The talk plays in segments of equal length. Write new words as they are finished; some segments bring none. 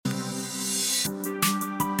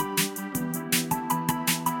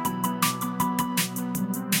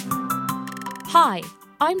Hi,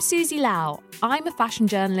 I'm Susie Lau. I'm a fashion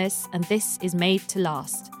journalist and this is Made to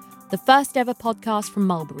Last, the first ever podcast from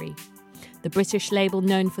Mulberry, the British label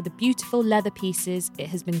known for the beautiful leather pieces it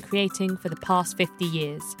has been creating for the past 50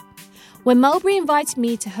 years. When Mulberry invited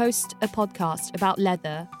me to host a podcast about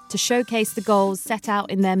leather to showcase the goals set out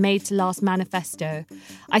in their Made to Last manifesto,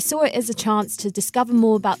 I saw it as a chance to discover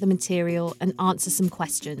more about the material and answer some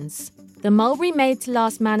questions. The Mulberry Made to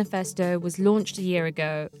Last manifesto was launched a year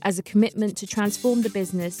ago as a commitment to transform the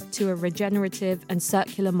business to a regenerative and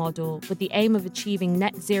circular model with the aim of achieving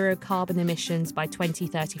net zero carbon emissions by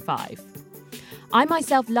 2035. I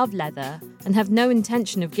myself love leather and have no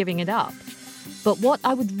intention of giving it up. But what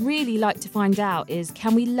I would really like to find out is,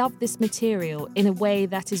 can we love this material in a way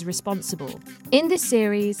that is responsible? In this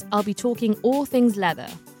series, I'll be talking all things leather,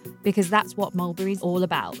 because that's what Mulberry's all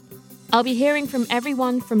about. I'll be hearing from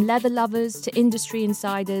everyone from leather lovers to industry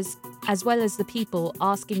insiders, as well as the people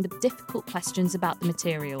asking the difficult questions about the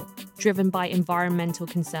material, driven by environmental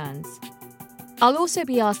concerns. I'll also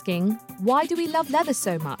be asking, why do we love leather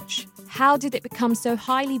so much? How did it become so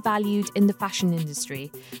highly valued in the fashion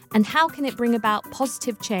industry? And how can it bring about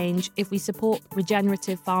positive change if we support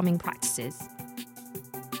regenerative farming practices?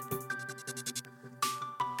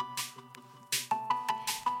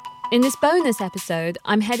 In this bonus episode,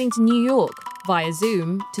 I'm heading to New York via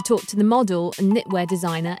Zoom to talk to the model and knitwear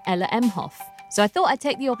designer Ella Emhoff. So I thought I'd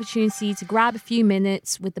take the opportunity to grab a few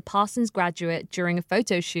minutes with the Parsons graduate during a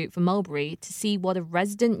photo shoot for Mulberry to see what a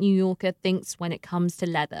resident New Yorker thinks when it comes to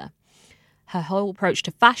leather, her whole approach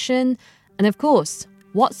to fashion, and of course,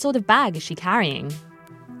 what sort of bag is she carrying?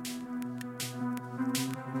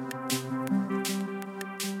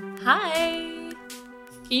 Hi!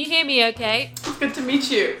 Can you hear me okay? Good to meet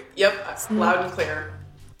you. Yep, loud and clear.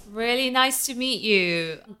 Really nice to meet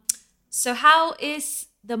you. So how is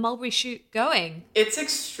the Mulberry shoot going? It's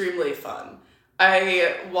extremely fun.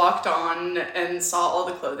 I walked on and saw all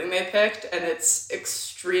the clothing they picked, and it's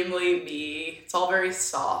extremely me. It's all very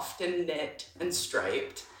soft and knit and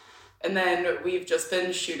striped. And then we've just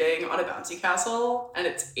been shooting on a bouncy castle, and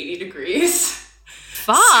it's 80 degrees.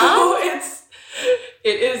 Fun! So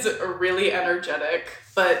it is really energetic,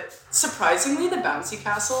 but surprisingly, the bouncy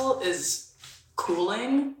castle is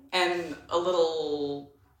cooling and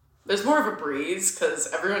there's more of a breeze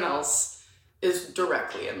because everyone else is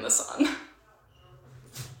directly in the sun.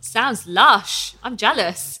 Sounds lush. I'm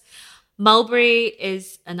jealous. Mulberry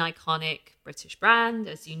is an iconic British brand,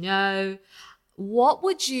 as you know. What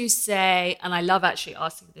would you say, and I love actually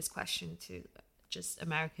asking this question to just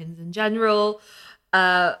Americans in general,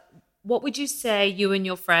 what would you say you and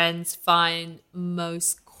your friends find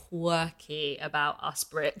most quirky about us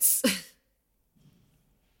Brits?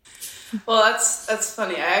 Well, that's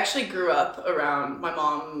funny. I actually grew up around, my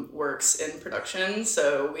mom works in production,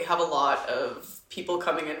 so we have a lot of people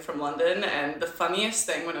coming in from London, and the funniest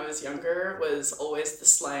thing when I was younger was always the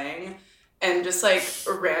slang and just like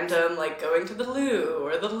random, like going to the loo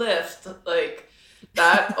or the lift, like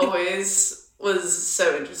that always was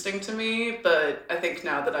so interesting to me. But I think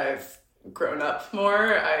now that I've grown up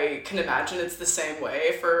more, I can imagine it's the same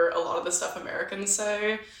way for a lot of the stuff Americans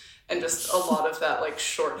say. And just a lot of that like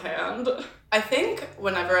shorthand. I think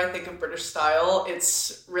whenever I think of British style,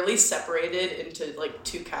 it's really separated into like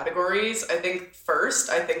two categories. I think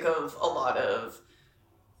first, I think of a lot of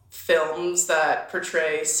films that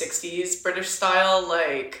portray 60s British style,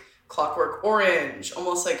 like Clockwork Orange,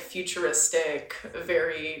 almost like futuristic,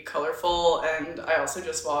 very colorful. And I also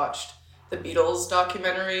just watched the Beatles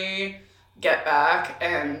documentary, Get Back,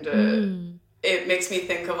 and it makes me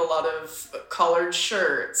think of a lot of collared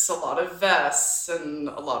shirts, a lot of vests, and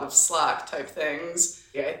a lot of slack type things.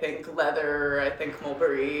 I think leather, I think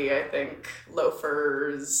Mulberry, I think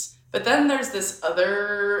loafers. But then there's this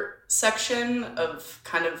other section of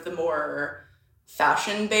kind of the more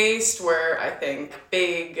fashion-based, where I think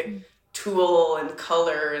big tulle and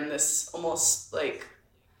color and this almost like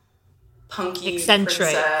punky eccentric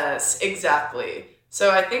princess. Exactly.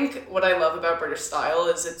 So I think what I love about British style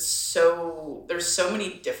is there's so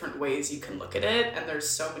many different ways you can look at it, and there's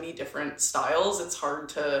so many different styles. It's hard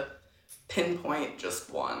to pinpoint just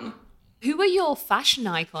one. Who were your fashion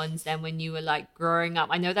icons then when you were like growing up?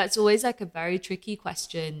 I know that's always like a very tricky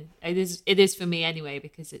question. It is for me anyway,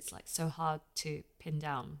 because it's like so hard to pin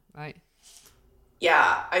down, right?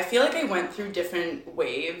 Yeah, I feel like I went through different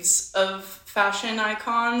waves of fashion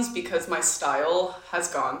icons because my style has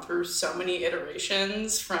gone through so many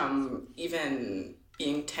iterations, from even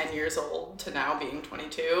being 10 years old to now being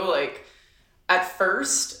 22. Like, at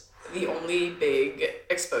first, the only big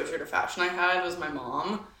exposure to fashion I had was my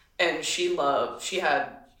mom, and she had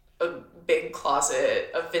a big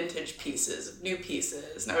closet of vintage pieces, of new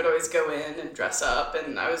pieces, and I would always go in and dress up,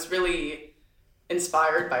 and I was really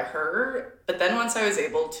inspired by her. But then once I was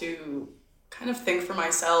able to kind of think for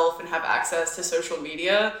myself and have access to social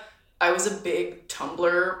media, I was a big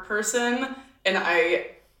Tumblr person, and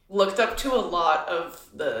I looked up to a lot of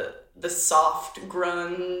the soft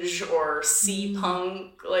grunge or sea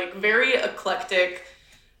punk, like very eclectic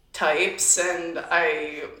types, and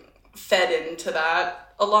I fed into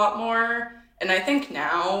that a lot more. And I think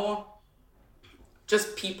now,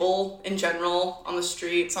 just people in general on the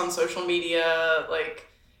streets, on social media, like,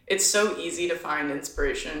 it's so easy to find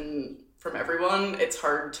inspiration from everyone. It's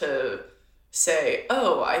hard to say,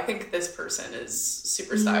 oh, I think this person is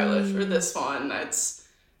super stylish, or this one.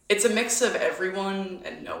 It's a mix of everyone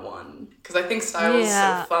and no one. Because I think style is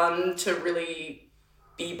so fun to really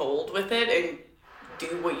be bold with it and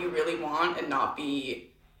do what you really want and not be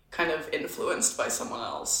kind of influenced by someone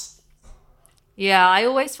else. Yeah, I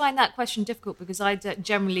always find that question difficult because I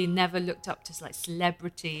generally never looked up to like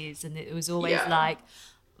celebrities, and it was always like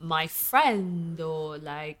my friend or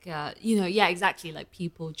like, exactly, like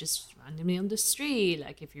people just randomly on the street,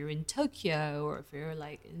 like if you're in Tokyo or if you're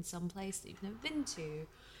like in some place that you've never been to.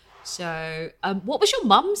 So, what was your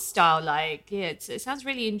mum's style like? Yeah, it sounds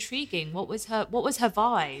really intriguing. What was her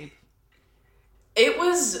vibe?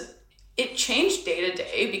 It changed day to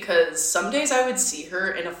day, because some days I would see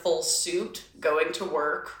her in a full suit going to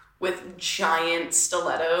work with giant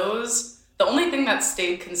stilettos. The only thing that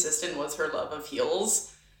stayed consistent was her love of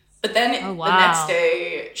heels. But then the next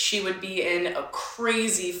day, she would be in a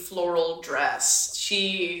crazy floral dress.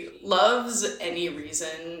 She loves any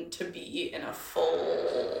reason to be in a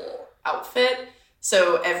full outfit.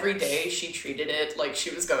 So every day she treated it like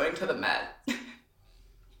she was going to the Met.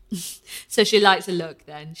 So she likes a look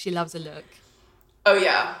then. She loves a look. Oh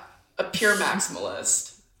yeah, a pure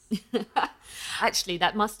maximalist. Actually,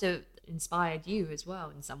 that must have inspired you as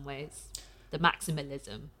well in some ways. The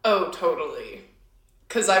maximalism. Oh, totally.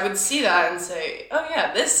 Because I would see that and say, oh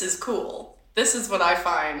yeah, this is cool. This is what I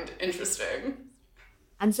find interesting.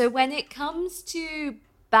 And so when it comes to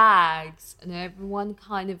bags, and everyone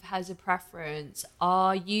kind of has a preference,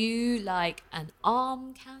 are you like an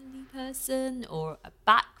arm candy person or a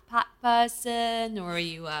backpack person, or are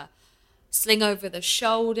you a sling over the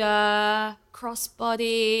shoulder,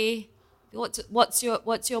 crossbody? What's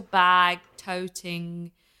your bag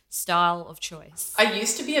toting style of choice? I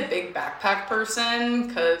used to be a big backpack person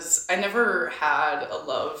because I never had a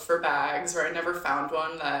love for bags, or I never found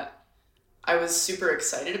one that I was super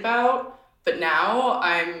excited about. But now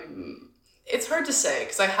it's hard to say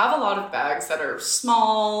because I have a lot of bags that are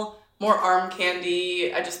small, more arm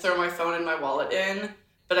candy. I just throw my phone and my wallet in.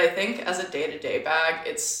 But I think as a day-to-day bag,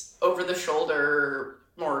 it's over the shoulder,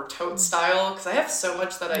 more tote style, because I have so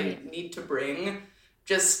much that I need to bring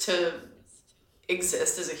just to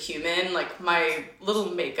exist as a human. Like my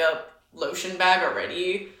little makeup lotion bag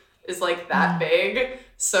already is like that big,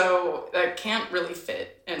 so that can't really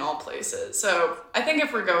fit in all places. So I think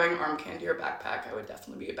if we're going arm candy or backpack, I would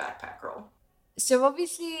definitely be a backpack girl. So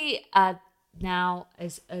obviously now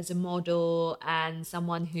as a model and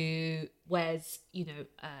someone who wears,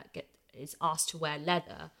 is asked to wear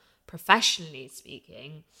leather, professionally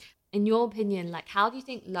speaking, in your opinion, like how do you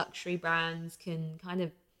think luxury brands can kind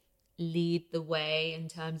of lead the way in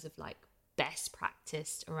terms of like best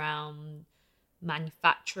practice around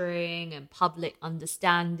manufacturing and public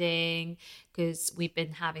understanding? Because we've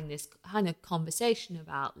been having this kind of conversation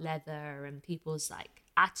about leather and people's like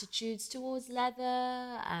attitudes towards leather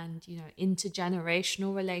and,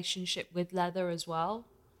 intergenerational relationship with leather as well.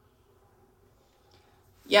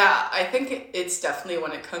 Yeah, I think it's definitely,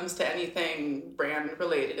 when it comes to anything brand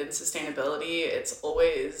related and sustainability, it's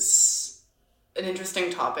always an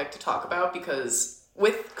interesting topic to talk about, because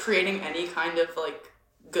with creating any kind of like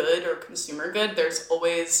good or consumer good, there's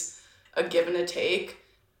always a give and a take.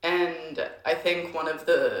 And I think one of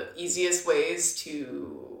the easiest ways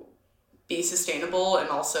to be sustainable and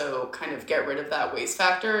also kind of get rid of that waste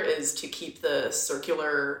factor is to keep the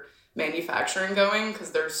circular manufacturing going,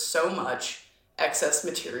 because there's so much excess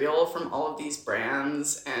material from all of these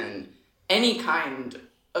brands, and any kind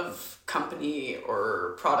of company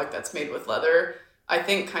or product that's made with leather. I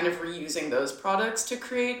think kind of reusing those products to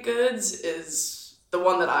create goods is the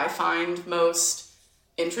one that I find most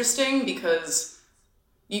interesting, because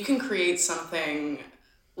you can create something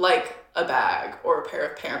like a bag or a pair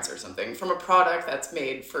of pants or something from a product that's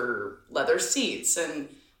made for leather seats, and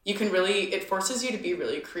you can really, it forces you to be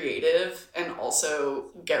really creative and also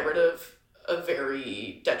get rid of a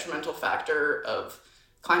very detrimental factor of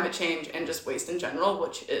climate change and just waste in general,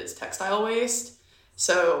 which is textile waste.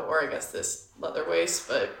 So, or I guess this leather waist,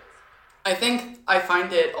 but I think I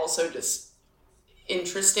find it also just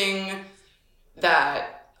interesting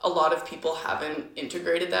that a lot of people haven't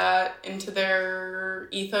integrated that into their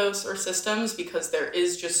ethos or systems because there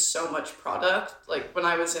is just so much product. Like when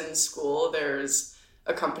I was in school, there's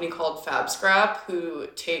a company called Fab Scrap who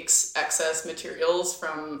takes excess materials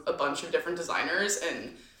from a bunch of different designers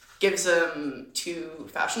and gives them to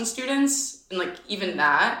fashion students. And like even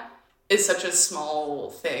that is such a small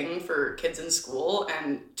thing for kids in school,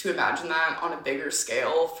 and to imagine that on a bigger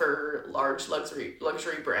scale for large luxury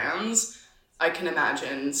brands, I can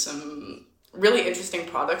imagine some really interesting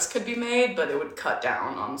products could be made, but it would cut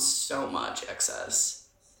down on so much excess.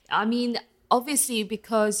 I mean, obviously,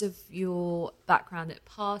 because of your background at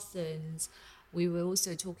Parsons, we were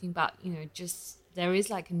also talking about, just there is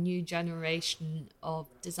like a new generation of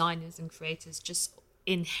designers and creators just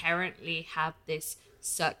inherently have this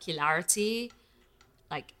circularity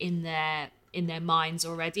like in their minds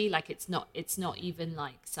already. Like it's not even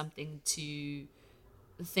like something to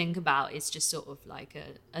think about. It's just sort of like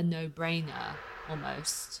a no-brainer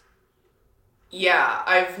almost. Yeah,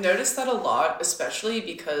 I've noticed that a lot, especially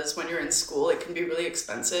because when you're in school, it can be really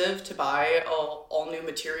expensive to buy all new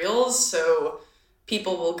materials. So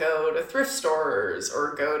people will go to thrift stores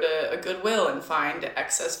or go to a Goodwill and find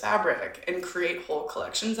excess fabric and create whole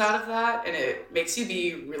collections out of that. And it makes you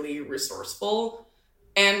be really resourceful.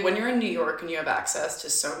 And when you're in New York and you have access to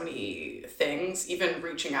so many things, even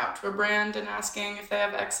reaching out to a brand and asking if they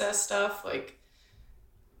have excess stuff, like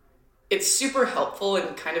it's super helpful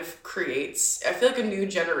and kind of creates, I feel like a new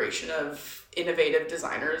generation of innovative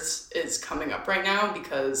designers is coming up right now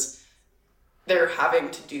because they're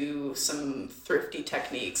having to do some thrifty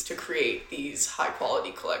techniques to create these high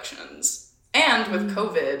quality collections. And with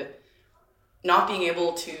COVID, not being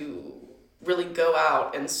able to really go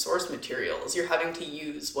out and source materials, you're having to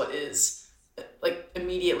use what is like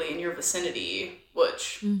immediately in your vicinity,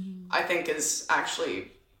 which I think is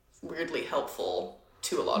actually weirdly helpful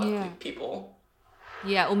to a lot of people.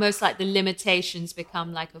 Yeah, almost like the limitations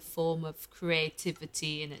become like a form of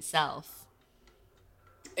creativity in itself.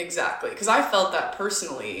 Exactly, because I felt that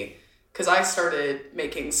personally, because I started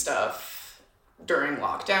making stuff during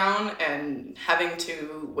lockdown and having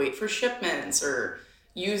to wait for shipments or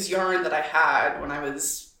use yarn that I had when I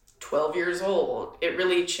was 12 years old. It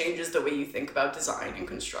really changes the way you think about design and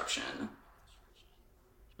construction.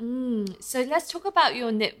 So let's talk about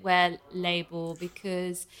your knitwear label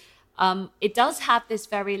because it does have this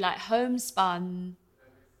very like homespun.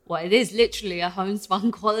 Well, it is literally a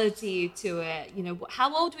homespun quality to it.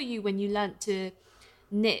 How old were you when you learnt to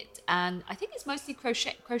knit? And I think it's mostly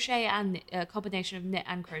crochet and a combination of knit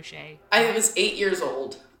and crochet. I was 8 years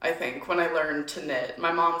old, I think, when I learned to knit.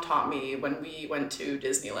 My mom taught me when we went to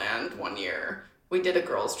Disneyland one year. We did a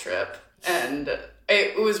girls' trip, and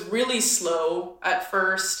it was really slow at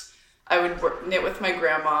first. I would knit with my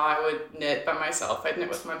grandma. I would knit by myself. I'd knit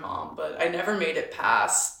with my mom, but I never made it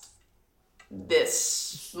past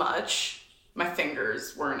this much. My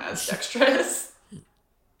fingers weren't as dexterous.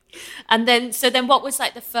 And then what was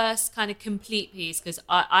like the first kind of complete piece? Because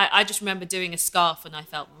I just remember doing a scarf and I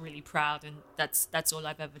felt really proud, and that's all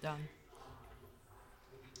I've ever done.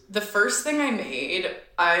 The first thing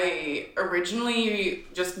I originally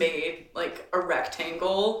just made like a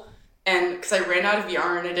rectangle, and because I ran out of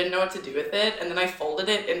yarn, I didn't know what to do with it, and then I folded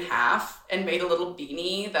it in half and made a little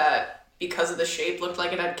beanie that, because of the shape, looked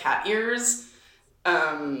like it had cat ears.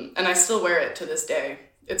 And I still wear it to this day.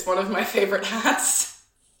 It's one of my favorite hats.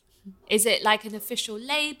 Is it like an official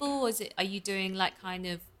label? Are you doing like kind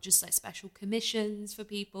of just like special commissions for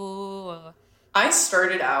people? Or? I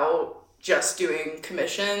started out just doing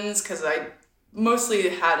commissions because I mostly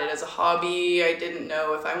had it as a hobby. I didn't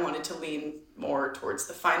know if I wanted to lean more towards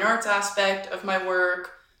the fine arts aspect of my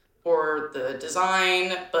work or the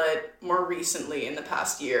design, but more recently in the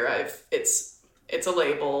past year, it's a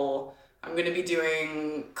label. I'm going to be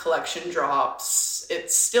doing collection drops.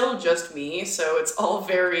 It's still just me, so it's all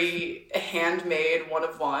very handmade, one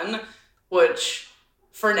of one, which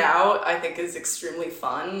for now I think is extremely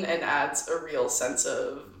fun and adds a real sense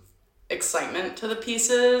of excitement to the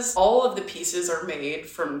pieces. All of the pieces are made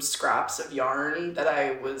from scraps of yarn that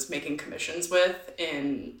I was making commissions with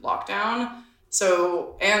in lockdown.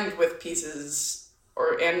 So, and with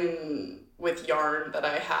with yarn that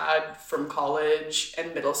I had from college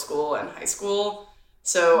and middle school and high school.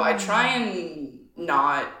 So I try and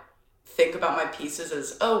not think about my pieces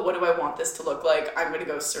as, oh, what do I want this to look like? I'm going to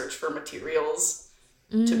go search for materials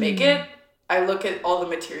to make it. I look at all the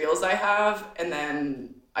materials I have and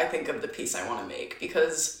then I think of the piece I want to make,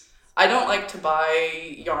 because I don't like to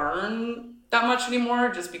buy yarn that much anymore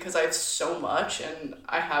just because I have so much and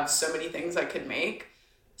I have so many things I could make.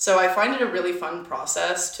 So I find it a really fun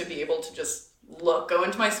process to be able to just go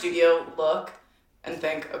into my studio, look, and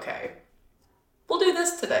think, okay, we'll do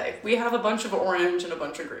this today. We have a bunch of orange and a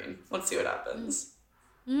bunch of green. Let's see what happens.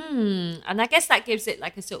 And I guess that gives it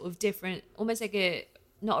like a sort of different, almost like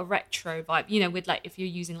not a retro vibe, you know, with like if you're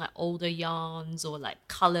using like older yarns or like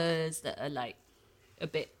colors that are like a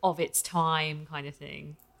bit of its time kind of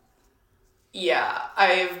thing. Yeah,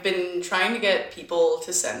 I've been trying to get people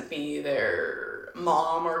to send me their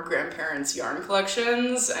mom or grandparents' yarn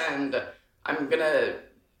collections, and I'm gonna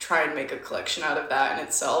try and make a collection out of that in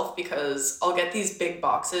itself, because I'll get these big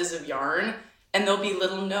boxes of yarn and there'll be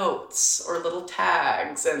little notes or little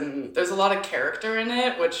tags, and there's a lot of character in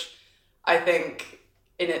it, which I think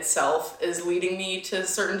in itself is leading me to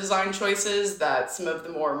certain design choices that some of the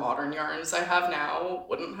more modern yarns I have now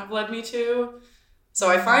wouldn't have led me to. So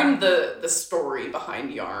I find the story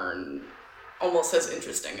behind yarn almost as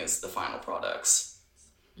interesting as the final products.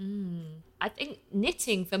 I think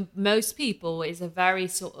knitting for most people is a very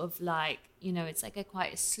sort of like, you know, it's like a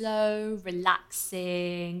quite slow,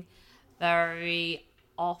 relaxing, very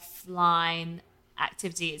offline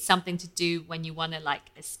activity. It's something to do when you want to like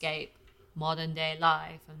escape modern day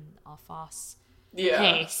life and our fast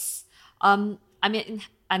pace. I mean,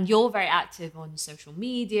 and you're very active on social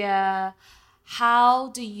media. How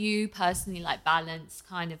do you personally like balance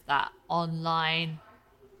kind of that online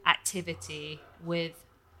activity with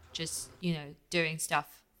just, you know, doing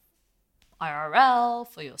stuff IRL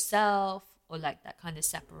for yourself, or like that kind of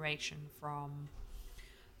separation from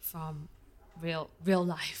real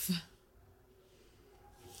life?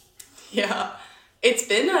 Yeah, it's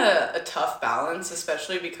been a tough balance,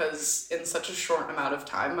 especially because in such a short amount of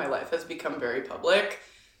time, my life has become very public.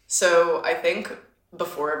 So I think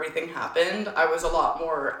before everything happened, I was a lot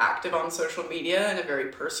more active on social media in a very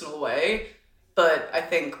personal way. But I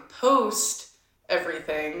think post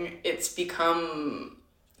everything, it's become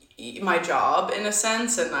my job in a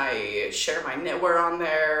sense, and I share my knitwear on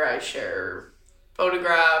there, I share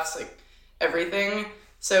photographs, like everything.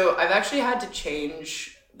 So I've actually had to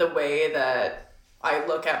change the way that I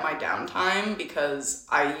look at my downtime, because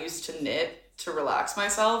I used to knit to relax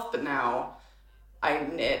myself, but now I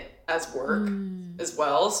knit as work as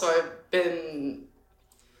well. So I've been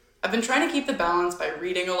trying to keep the balance by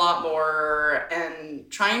reading a lot more and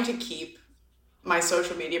trying to keep my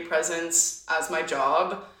social media presence as my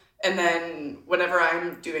job. And then whenever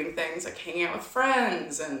I'm doing things like hanging out with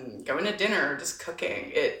friends and going to dinner, just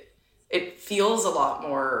cooking, it feels a lot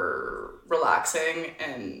more relaxing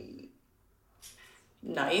and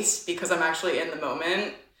nice because I'm actually in the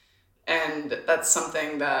moment. And that's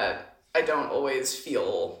something that I don't always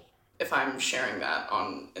feel if I'm sharing that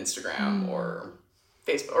on Instagram or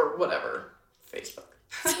Facebook or whatever, Facebook.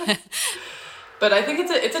 But I think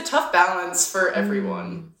it's a tough balance for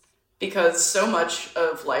everyone, because so much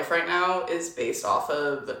of life right now is based off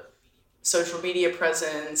of social media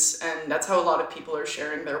presence, and that's how a lot of people are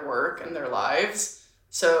sharing their work and their lives.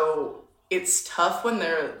 So it's tough when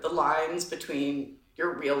the lines between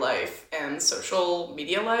your real life and social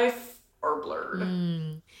media life are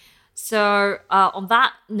blurred. So on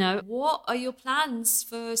that note, what are your plans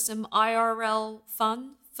for some IRL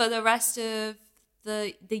fun for the rest of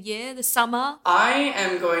the year, the summer? I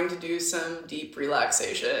am going to do some deep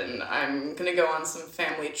relaxation. I'm going to go on some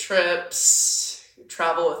family trips,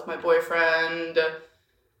 travel with my boyfriend,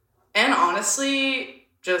 and honestly,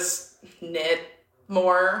 just knit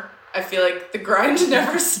more. I feel like the grind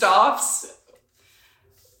never stops.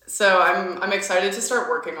 So I'm excited to start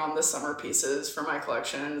working on the summer pieces for my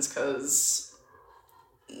collections, because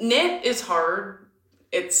knit is hard.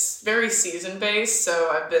 It's very season-based,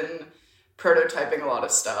 so I've been prototyping a lot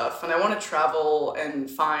of stuff, and I want to travel and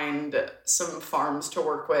find some farms to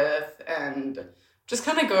work with and just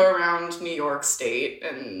kind of go around New York State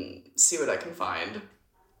and see what I can find.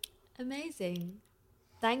 Amazing.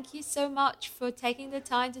 Thank you so much for taking the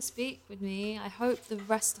time to speak with me. I hope the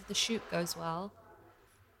rest of the shoot goes well.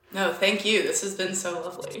 No, thank you. This has been so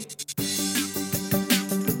lovely.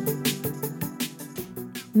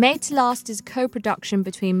 Made to Last is a co-production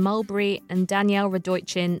between Mulberry and Danielle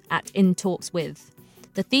Radoichin at In Talks With.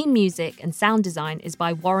 The theme music and sound design is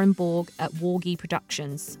by Warren Borg at Wargy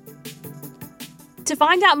Productions. To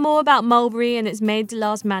find out more about Mulberry and its Made to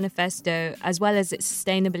Last manifesto, as well as its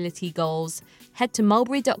sustainability goals, head to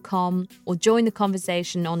mulberry.com or join the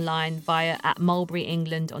conversation online via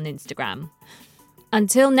 @MulberryEngland on Instagram.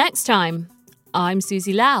 Until next time, I'm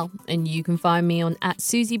Susie Lau, and you can find me on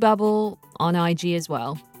 @SusieBubble on IG as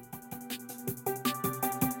well.